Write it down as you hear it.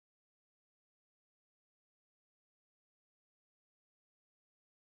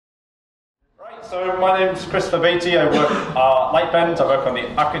So my name's Christopher Batey. I work at Lightbend. I work on the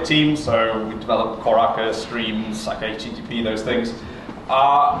Akka team, so we develop core Akka, streams, Akka HTTP, those things.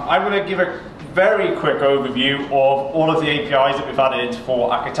 I'm going to give a very quick overview of all of the APIs that we've added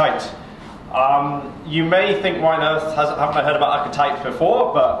for Akka Typed. You may think, why on earth haven't I heard about Akka Typed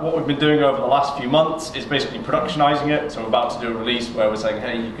before? But what we've been doing over the last few months is basically productionizing it. So we're about to do a release where we're saying,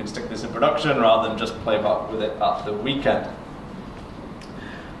 hey, you can stick this in production rather than just play about with it at the weekend.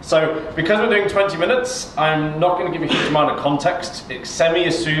 So, because we're doing 20 minutes, I'm not going to give a huge amount of context. It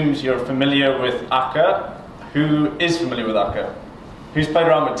semi-assumes you're familiar with Akka. Who is familiar with Akka? Who's played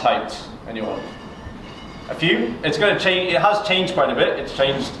around with typed? Anyone? A few? It's going to change. It has changed quite a bit. It's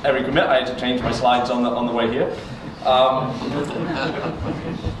changed every commit. I had to change my slides on the way here.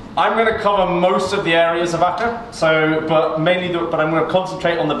 I'm going to cover most of the areas of Akka, but I'm going to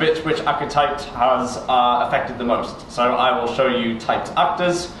concentrate on the bits which Akka Typed has affected the most. So I will show you typed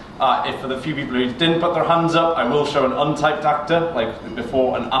actors. For the few people who didn't put their hands up, I will show an untyped actor, like the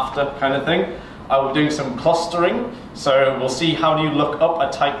before and after kind of thing. I will do some clustering, so we'll see how do you look up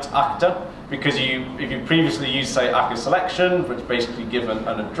a typed actor, because if you previously used, say, Akka selection, which basically give an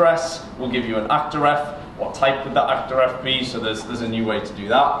address, will give you an actor ref. What type would that actor ref be? So there's a new way to do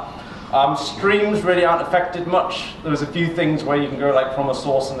that. Streams really aren't affected much. There's a few things where you can go like from a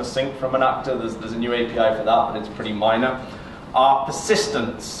source and a sink from an actor. There's a new API for that, but it's pretty minor.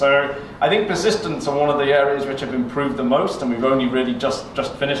 Persistence. So I think persistence are one of the areas which have improved the most, and we've only really just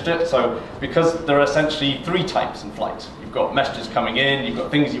finished it. So because there are essentially three types in flight. You've got messages coming in, you've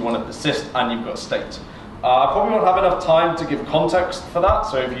got things you want to persist, and you've got state. I probably won't have enough time to give context for that,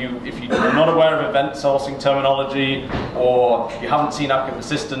 so if you're not aware of event sourcing terminology, or you haven't seen Akka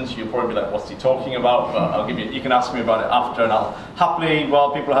persistence, you'll probably be like, what's he talking about? But you can ask me about it after, and I'll happily,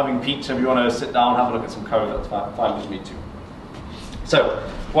 while people are having pizza, if you want to sit down, have a look at some code, that's fine with me too. So,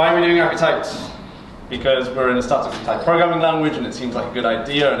 why are we doing Akka Typed? Because we're in a statically typed programming language, and it seems like a good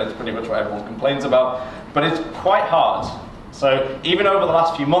idea, and it's pretty much what everyone complains about, but it's quite hard. So even over the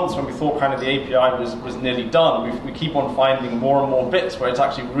last few months, when we thought kind of the API was nearly done, we keep on finding more and more bits where it's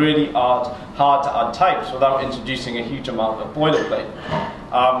actually really hard to add types without introducing a huge amount of boilerplate.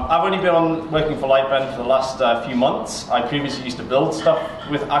 I've only been working for Lightbend for the last few months. I previously used to build stuff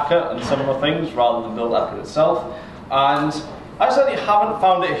with Akka and similar things rather than build Akka itself. And I certainly haven't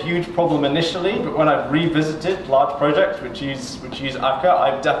found it a huge problem initially, but when I've revisited large projects which use Akka,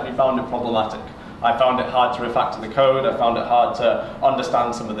 I've definitely found it problematic. I found it hard to refactor the code. I found it hard to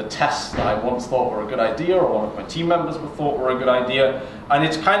understand some of the tests that I once thought were a good idea, or one of my team members thought were a good idea. And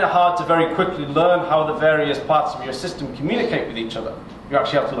it's kind of hard to very quickly learn how the various parts of your system communicate with each other. You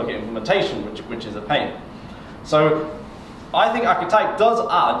actually have to look at implementation, which is a pain. So I think Akka Typed does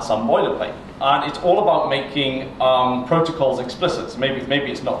add some boilerplate. And it's all about making protocols explicit. So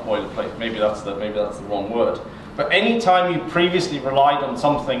maybe it's not boilerplate. Maybe that's the wrong word. But any time you previously relied on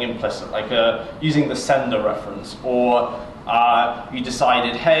something implicit, like using the sender reference, or you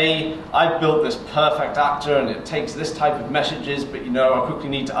decided, hey, I built this perfect actor and it takes this type of messages, but I quickly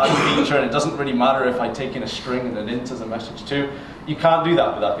need to add a feature, and it doesn't really matter if I take in a string and an int as a message too. You can't do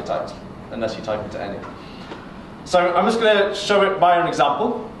that with Akka Typed unless you type into any. So I'm just going to show it by an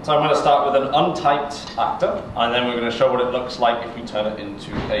example. So I'm going to start with an untyped actor, and then we're going to show what it looks like if we turn it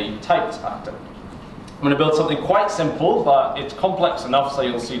into a typed actor. I'm going to build something quite simple, but it's complex enough so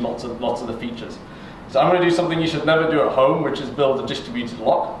you'll see lots of the features. So I'm going to do something you should never do at home, which is build a distributed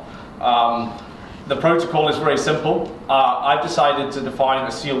lock. The protocol is very simple. I've decided to define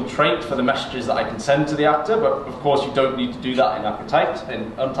a sealed trait for the messages that I can send to the actor, but of course you don't need to do that in Akka Typed,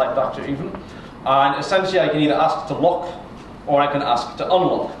 in Untyped Actor even. And essentially I can either ask to lock, or I can ask to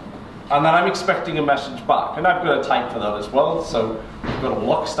unlock. And then I'm expecting a message back, and I've got a type for that as well. So we've got a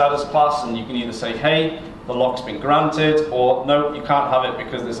lock status class, and you can either say, hey, the lock's been granted, or no, you can't have it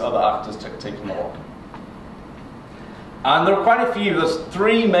because this other actor's taken the lock. And there are quite a few. There's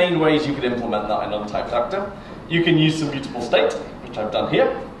three main ways you could implement that in Untyped Actor. You can use some mutable state, which I've done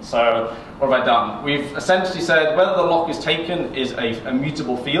here. So what have I done? We've essentially said whether the lock is taken is a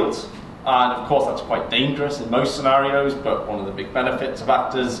mutable field. And of course that's quite dangerous in most scenarios, but one of the big benefits of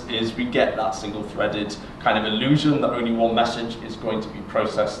actors is we get that single-threaded kind of illusion that only one message is going to be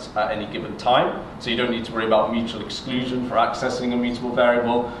processed at any given time. So you don't need to worry about mutual exclusion for accessing a mutable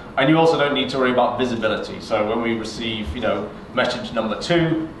variable, and you also don't need to worry about visibility. So when we receive, message number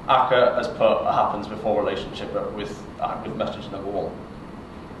 2, Akka as per happens before relationship with message number 1.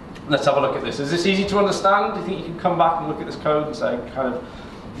 Let's have a look at this. Is this easy to understand? Do you think you can come back and look at this code and say, kind of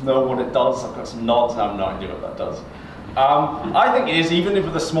know what it does? I've got some nods, I have no idea what that does. I think it is, even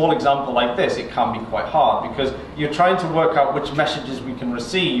with a small example like this, it can be quite hard because you're trying to work out which messages we can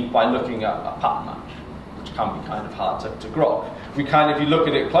receive by looking at a pattern match, which can be kind of hard to grok. If you look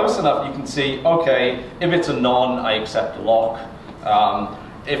at it close enough, you can see, okay, if it's a none, I accept a lock.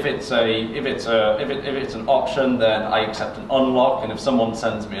 If it's an option, then I accept an unlock, and if someone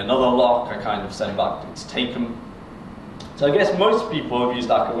sends me another lock, I kind of send back it's taken. So I guess most people who've used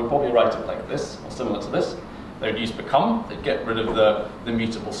Akka would probably write it like this, or similar to this. They would use become, they'd get rid of the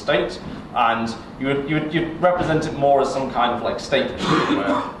mutable state, and you'd represent it more as some kind of like state machine,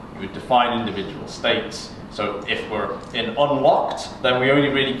 where you would define individual states. So if we're in unlocked, then we only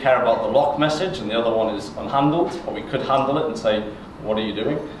really care about the lock message, and the other one is unhandled, or we could handle it and say, what are you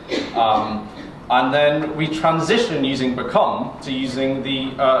doing? And then we transition using become to using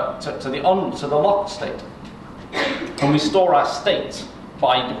the to the locked state, and we store our state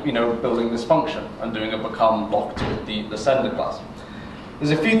by building this function and doing a become locked with the sender class.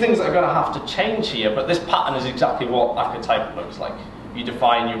 There's a few things that are going to have to change here, but this pattern is exactly what Akka type looks like. You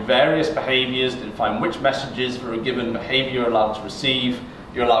define your various behaviors, to define which messages for a given behavior you're allowed to receive,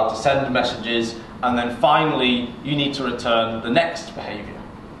 you're allowed to send messages, and then finally you need to return the next behavior.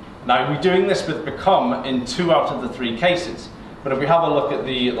 Now we're doing this with become in 2 out of the 3 cases, but if we have a look at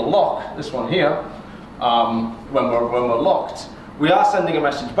the lock, this one here, when we're locked, we are sending a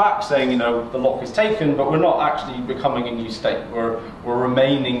message back saying, the lock is taken, but we're not actually becoming a new state. We're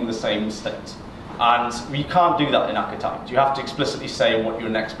remaining the same state. And we can't do that in Akka typed. You have to explicitly say what your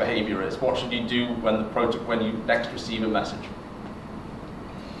next behavior is. What should you do when you next receive a message?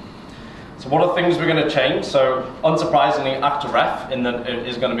 So what are things we're going to change? So unsurprisingly, actorref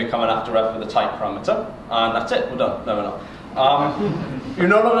is going to become an actorref with a type parameter. And that's it, we're done. No, we're not. You're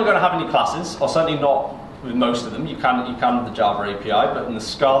no longer going to have any classes, or certainly not with most of them. You can with the Java API, but in the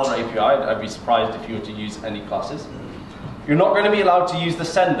Scala API, I'd be surprised if you were to use any classes. You're not going to be allowed to use the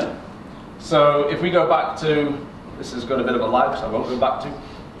sender. So if we go back to, this has got a bit of a lag, so I won't go back to.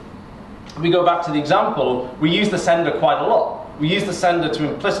 If we go back to the example, we use the sender quite a lot. We use the sender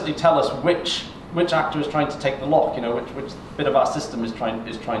to implicitly tell us which actor is trying to take the lock, which bit of our system is trying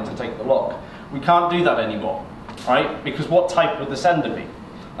to take the lock. We can't do that anymore, right? Because what type would the sender be?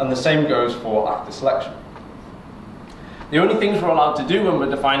 And the same goes for actor selection. The only things we're allowed to do when we're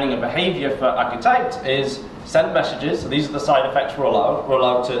defining a behavior for Akka typed is send messages. So these are the side effects we're allowed. We're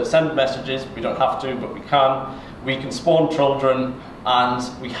allowed to send messages. We don't have to, but we can. We can spawn children,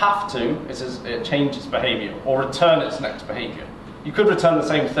 and we have to, it changes behavior, or return its next behavior. You could return the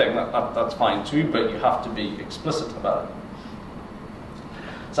same thing, that's fine too, but you have to be explicit about it.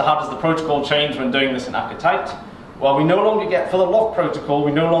 So how does the protocol change when doing this in Akka typed? Well, we no longer get, for the lock protocol,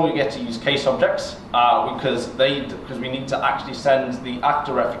 we no longer get to use case objects because we need to actually send the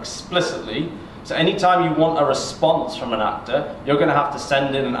actorref explicitly. So anytime you want a response from an actor, you're going to have to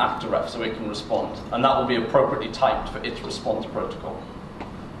send in an actorref so it can respond. And that will be appropriately typed for its response protocol.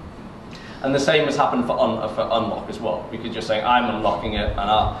 And the same has happened for unlock as well. We could just say, I'm unlocking it, and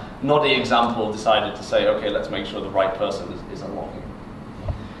our noddy example decided to say, okay, let's make sure the right person is unlocking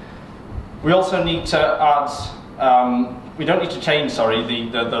it. We also need to add, we don't need to change,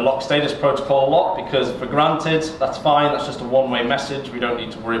 the lock status protocol a lot, because for granted, that's fine, that's just a one-way message. We don't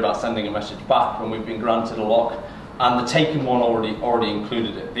need to worry about sending a message back when we've been granted a lock. And the taken one already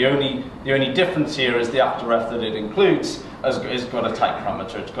included it. The only difference here is the actorref that it includes has got a type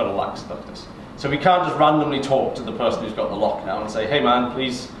parameter, it's got a lag status. So we can't just randomly talk to the person who's got the lock now and say, hey man,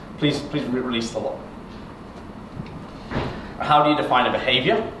 please release the lock. How do you define a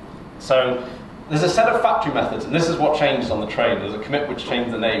behavior? So there's a set of factory methods, and this is what changes on the train. There's a commit which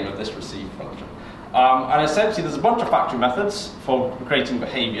changed the name of this receive function. And essentially there's a bunch of factory methods for creating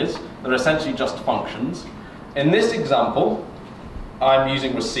behaviors that are essentially just functions. In this example, I'm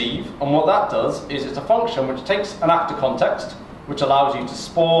using receive, and what that does is it's a function which takes an actor context, which allows you to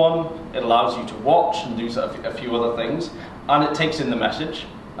spawn, it allows you to watch and do a few other things, and it takes in the message,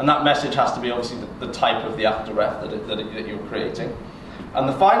 and that message has to be obviously the type of the actorref that you're creating. And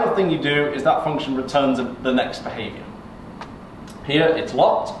the final thing you do is that function returns the next behavior. Here it's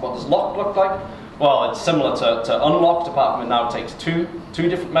locked. What does locked look like? Well, it's similar to unlocked, apart from it now takes two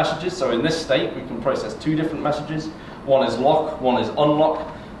different messages. So in this state, we can process 2 different messages. One is lock, one is unlock.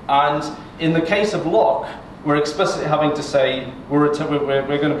 And in the case of lock, we're explicitly having to say we're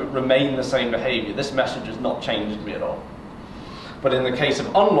going to remain the same behavior. This message has not changed me at all. But in the case of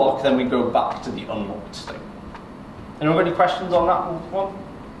unlock, then we go back to the unlocked state. Anyone got any questions on that one?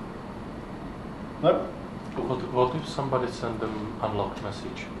 No? What if somebody sent them unlocked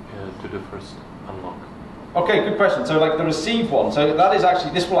message to the first unlock? Okay, good question. So like the receive one, so that is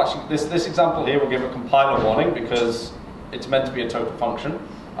actually, this example here will give a compiler warning because it's meant to be a total function,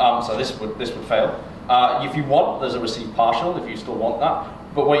 so this would fail. If you want, there's a receive partial if you still want that.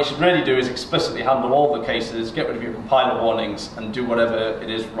 But what you should really do is explicitly handle all the cases, get rid of your compiler warnings, and do whatever it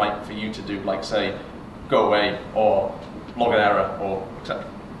is right for you to do, like say, go away, or log an error, or etc.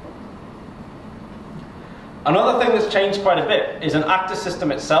 Another thing that's changed quite a bit is an actor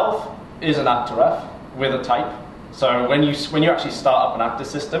system itself is an actorref with a type. So when you actually start up an actor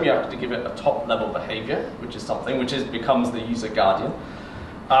system, you have to give it a top-level behavior, which is something which becomes the user guardian.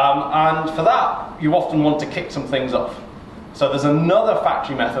 And for that, you often want to kick some things off. So there's another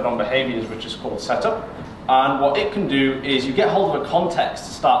factory method on behaviors which is called setup. And what it can do is you get hold of a context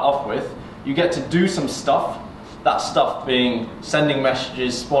to start off with. You get to do some stuff. That stuff being sending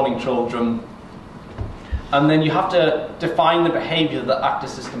messages, spawning children. And then you have to define the behavior that actor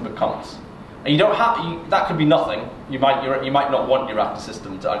system becomes. And you don't have that could be nothing. You might not want your actor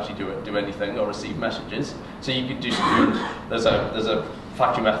system to actually do anything or receive messages. So you could do something. There's a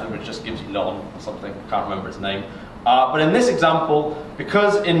factory method which just gives you none or something. I can't remember its name. But in this example,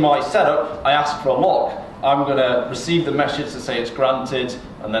 because in my setup I ask for a lock, I'm going to receive the message to say it's granted,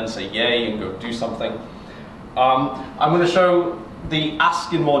 and then say yay and go do something. I'm going to show the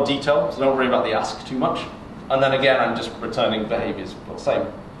ask in more detail, so don't worry about the ask too much. And then again, I'm just returning behaviors the same.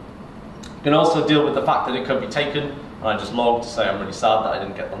 You can also deal with the fact that it could be taken, and I just log to say I'm really sad that I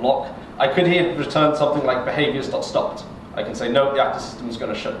didn't get the lock. I could here return something like behaviors.stopped. I can say, no, the actor system is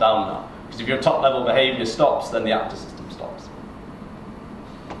going to shut down now. Because if your top level behavior stops, then the actor system stops.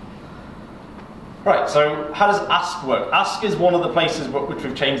 Right, so how does ask work? Ask is one of the places which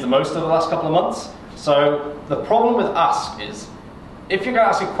we've changed the most over the last couple of months. So the problem with ask is, if you're going to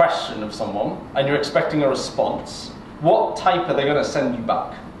ask a question of someone and you're expecting a response, what type are they going to send you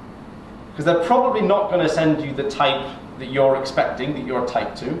back? Because they're probably not going to send you the type that you're expecting, that you're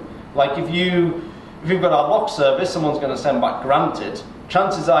typed to. Like if you've got a lock service, someone's going to send back granted.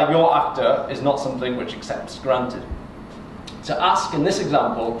 Chances are your actor is not something which accepts granted. To ask in this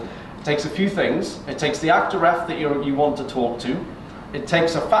example, it takes a few things. It takes the actor ref that you want to talk to. It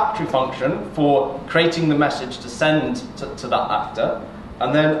takes a factory function for creating the message to send to that actor,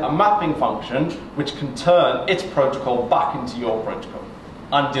 and then a mapping function which can turn its protocol back into your protocol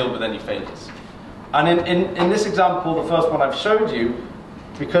and deal with any failures. And in this example, the first one I've showed you,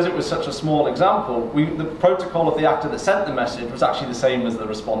 because it was such a small example, the protocol of the actor that sent the message was actually the same as the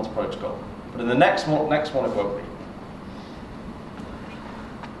response protocol. But in the next one it won't be.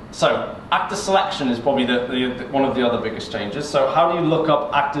 So, actor selection is probably one of the other biggest changes. So how do you look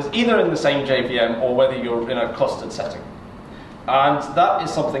up actors either in the same JVM or whether you're in a clustered setting? And that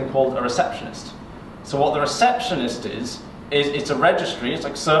is something called a receptionist. So what the receptionist is it's a registry, it's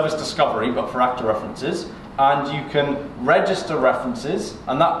like service discovery but for actor references. And you can register references,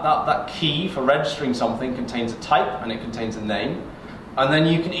 and that key for registering something contains a type and it contains a name. And then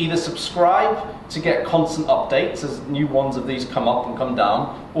you can either subscribe to get constant updates as new ones of these come up and come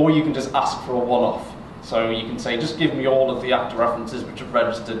down, or you can just ask for a one-off. So you can say, just give me all of the actor references which are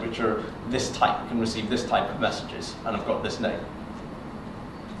registered, which are this type, can receive this type of messages, and I've got this name.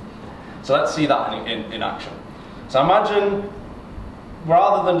 So let's see that in action. So imagine,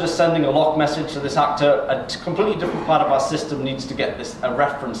 rather than just sending a lock message to this actor, a completely different part of our system needs to get a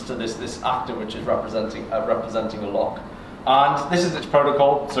reference to this actor which is representing a lock. And this is its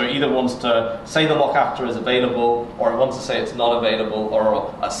protocol, so it either wants to say the lock actor is available, or it wants to say it's not available,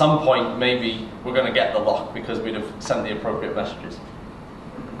 or at some point maybe we're going to get the lock because we'd have sent the appropriate messages.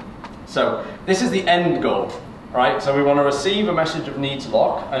 So this is the end goal, right? So we want to receive a message of needs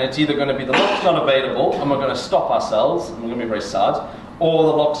lock, and it's either going to be the lock's not available, and we're going to stop ourselves, and we're going to be very sad, or the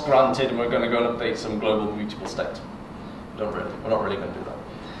lock's granted, and we're going to go and update some global mutable state. We're not really going to do that.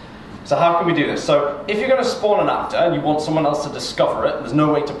 So how can we do this? So if you're going to spawn an actor and you want someone else to discover it, there's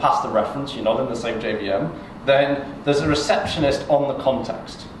no way to pass the reference, you're not in the same JVM, then there's a receptionist on the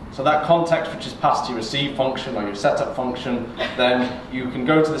context. So that context which is passed to your receive function or your setup function, then you can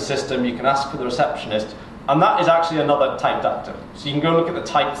go to the system, you can ask for the receptionist, and that is actually another typed actor. So you can go look at the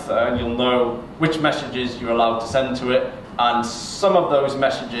types there and you'll know which messages you're allowed to send to it, and some of those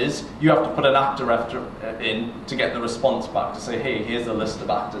messages you have to put an actor in to get the response back, to say, hey, here's a list of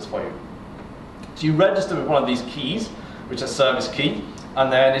actors for you. So you register with one of these keys, which is a service key,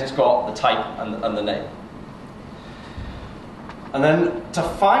 and then it's got the type and the name. And then to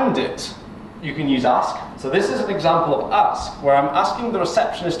find it, you can use ask. So this is an example of ask, where I'm asking the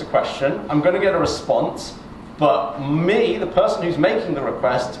receptionist a question, I'm going to get a response, but me, the person who's making the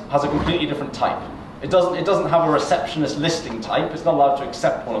request, has a completely different type. It doesn't have a receptionist listing type. It's not allowed to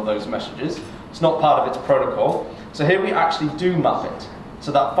accept one of those messages. It's not part of its protocol. So here we actually do map it.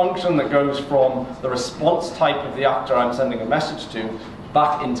 So that function that goes from the response type of the actor I'm sending a message to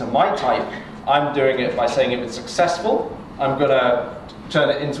back into my type, I'm doing it by saying if it's successful, I'm going to turn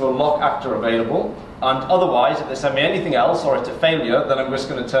it into a lock actor available, and otherwise, if they send me anything else or it's a failure, then I'm just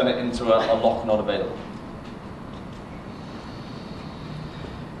going to turn it into a lock not available.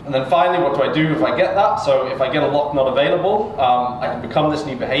 And then finally, what do I do if I get that? So if I get a lock not available, I can become this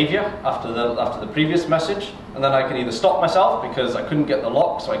new behavior after the previous message, and then I can either stop myself because I couldn't get the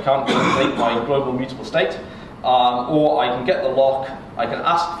lock, so I can't complete my global mutable state, or I can get the lock, I can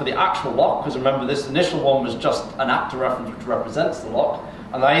ask for the actual lock, because remember this initial one was just an actor reference which represents the lock,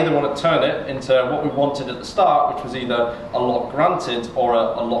 and I either want to turn it into what we wanted at the start, which was either a lock granted or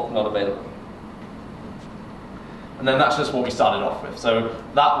a lock not available. And then that's just what we started off with. So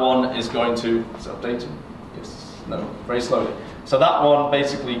that one is going to, is it updated? Yes, no, very slowly. So that one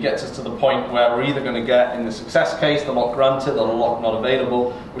basically gets us to the point where we're either going to get, in the success case, the lock granted or the lock not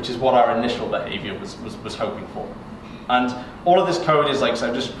available, which is what our initial behavior was hoping for. And all of this code is like, so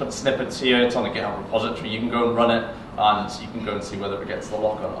I've just put snippets here, it's on a GitHub repository, you can go and run it, and you can go and see whether it gets the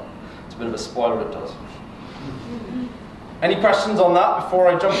lock or not. It's a bit of a spoiler, it does. Any questions on that before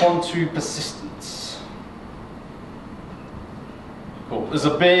I jump on to persistence? Cool. There's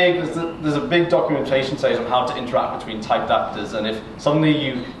a big documentation stage on how to interact between typed actors, and if suddenly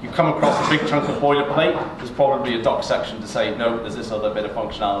you come across a big chunk of boilerplate, there's probably a doc section to say, no, there's this other bit of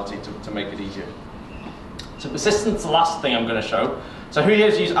functionality to make it easier. So persistence is the last thing I'm going to show. So who here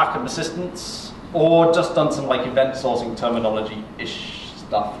has used Akka persistence, or just done some like event sourcing terminology-ish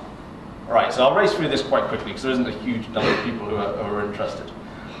stuff? All right, so I'll race through this quite quickly because there isn't a huge number of people who are interested.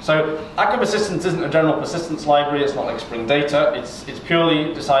 So Akka persistence isn't a general persistence library. It's not like Spring Data. It's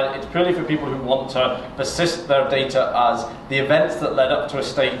purely for people who want to persist their data as the events that led up to a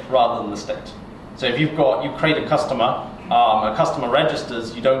state rather than the state. So if you create a customer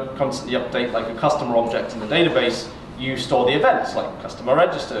registers, you don't constantly update like a customer object in the database. You store the events like customer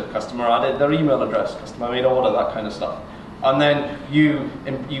registered, customer added their email address, customer made order, that kind of stuff. And then you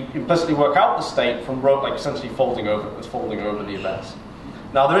implicitly work out the state from like essentially folding over the events.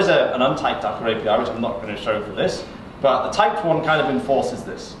 Now there is an untyped Akka API, which I'm not going to show for this, but the typed one kind of enforces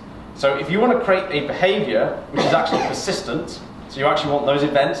this. So if you want to create a behavior which is actually persistent, so you actually want those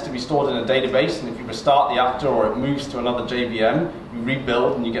events to be stored in a database, and if you restart the actor or it moves to another JVM, you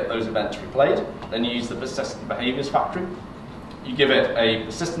rebuild and you get those events replayed, then you use the persistent behaviors factory. You give it a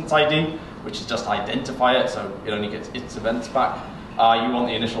persistence ID, which is just identify it, so it only gets its events back. You want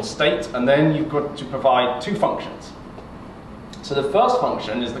the initial state, and then you've got to provide two functions. So the first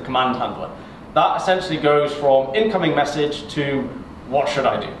function is the command handler. That essentially goes from incoming message to what should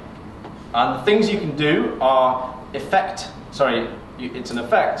I do? And the things you can do are it's an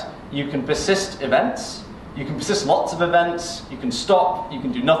effect. You can persist events, you can persist lots of events, you can stop, you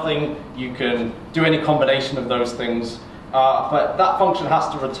can do nothing, you can do any combination of those things, but that function has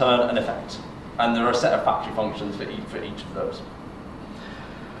to return an effect. And there are a set of factory functions for each of those.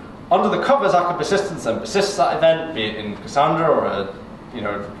 Under the covers, Akka persistence then persists that event, be it in Cassandra or a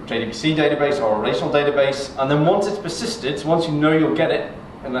JDBC database or a relational database, and then once it's persisted, so once you know you'll get it,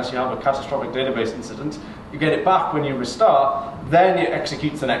 unless you have a catastrophic database incident, you get it back when you restart, then it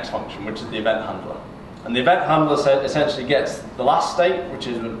executes the next function, which is the event handler. And the event handler essentially gets the last state, which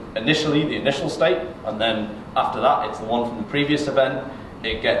is initially the initial state, and then after that it's the one from the previous event.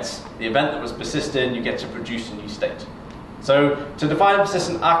 It gets the event that was persisted, and you get to produce a new state. So to define a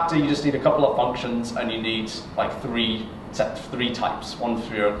persistent actor, you just need a couple of functions, and you need like three types: one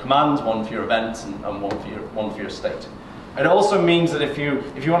for your commands, one for your events, and one for your state. It also means that if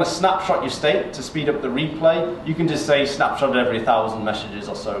you want to snapshot your state to speed up the replay, you can just say snapshot every 1,000 messages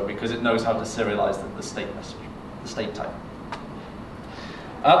or so, because it knows how to serialize the state message, the state type.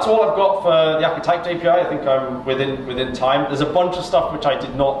 That's all I've got for the Akka Typed API. I think I'm within time. There's a bunch of stuff which I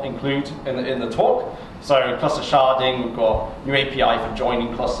did not include in the talk. So cluster sharding, we've got new API for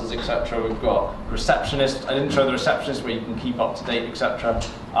joining clusters, etc. We've got receptionist. I didn't show the receptionist where you can keep up to date, etc.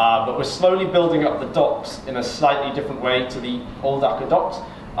 But we're slowly building up the docs in a slightly different way to the old Akka docs.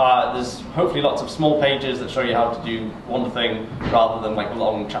 There's hopefully lots of small pages that show you how to do one thing rather than like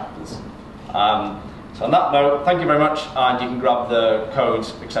long chapters. So on that note, thank you very much, and you can grab the code,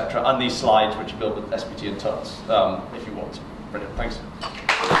 etc., and these slides which you build with SPT and Tuts if you want. Brilliant, thanks.